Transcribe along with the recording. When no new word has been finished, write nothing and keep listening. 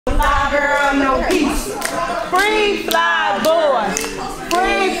peace. Free Fly Boy.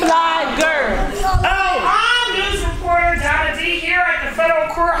 Free Fly Girl. Oh, I'm news reporter Donna D here at the federal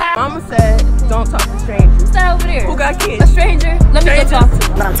courthouse. Mama said, don't talk to strangers. Who's that over there? Who got kids? A stranger? Let me go talk to him.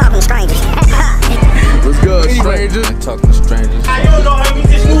 But I'm talking to strangers. What's good, strangers? I'm talking to strangers. I don't know him,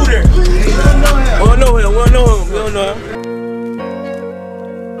 he's just new there. We don't know him, we don't know him, we don't know him.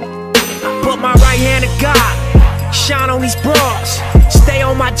 Put my right hand to God, shine on these bras, stay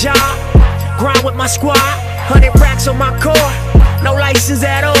on my job, grind with my squad, 100 racks on my car, no license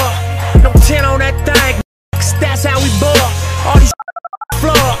at all, no 10 on that thing, that's how we ball, all these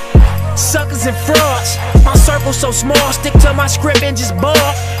flawed, suckers and frauds, my circle so small, stick to my script and just ball.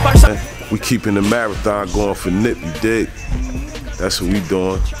 We keeping the marathon going for Nip, you dig? That's what we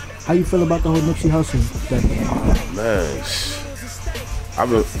doing. How you feel about the whole Nipsey Hussle thing? Man,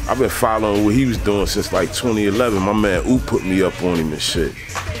 I've been following what he was doing since like 2011. My man Oop put me up on him and shit.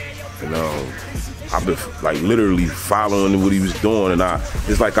 And I've been like literally following what he was doing, and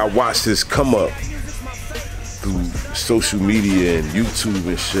it's like I watched this come up through social media and YouTube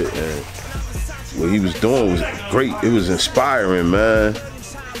and shit, and what he was doing was great. It was inspiring, man,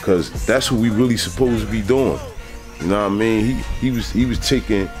 because that's what we really supposed to be doing. You know what I mean? He was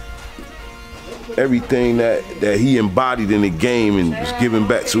taking everything that he embodied in the game and was giving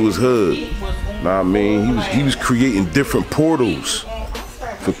back to his hood. You know what I mean? He was creating different portals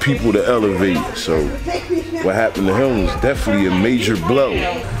for people to elevate. So what happened to him was definitely a major blow.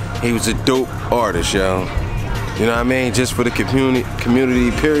 He was a dope artist, yo. You know what I mean? Just for the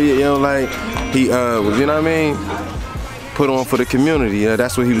community period, yo, like he was, you know what I mean? Put on for the community, yeah,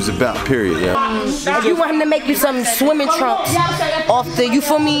 that's what he was about, period, yeah. If you want him to make you some swimming trunks off the, you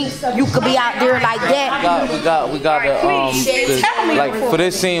feel me? You could be out there like that. We got like for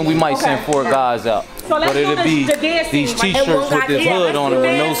this scene, we might send 4 guys out. But it'll be these t-shirts with this hood on it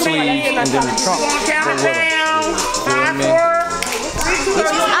with no sleeves and then the trunk.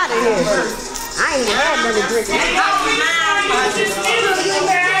 Out of here. I ain't had another drink.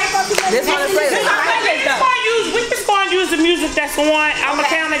 This one is crazy. We just going to use the music that's on. I'm going to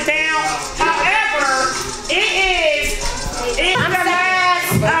count it down. However, it is the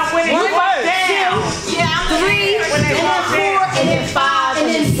last when it goes down. Yeah, 3, and then 4, and then 5, and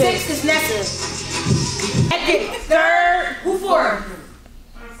then 6 is next. Third. Who 4?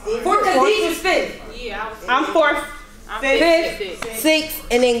 4 because these was 5th. Yeah, I'm 4th. 5th, 6,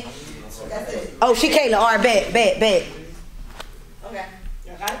 and then. Oh, she Kayla. All right, bet. Okay.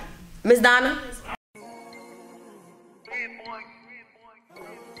 Miss Donna.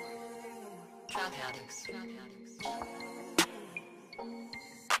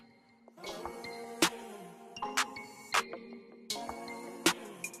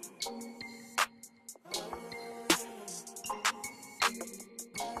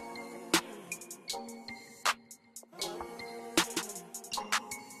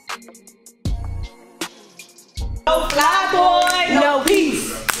 No fly boy, no peace.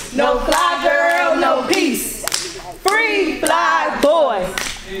 No fly girl, no peace. Free Fly Boy.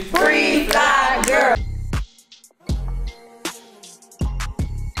 Free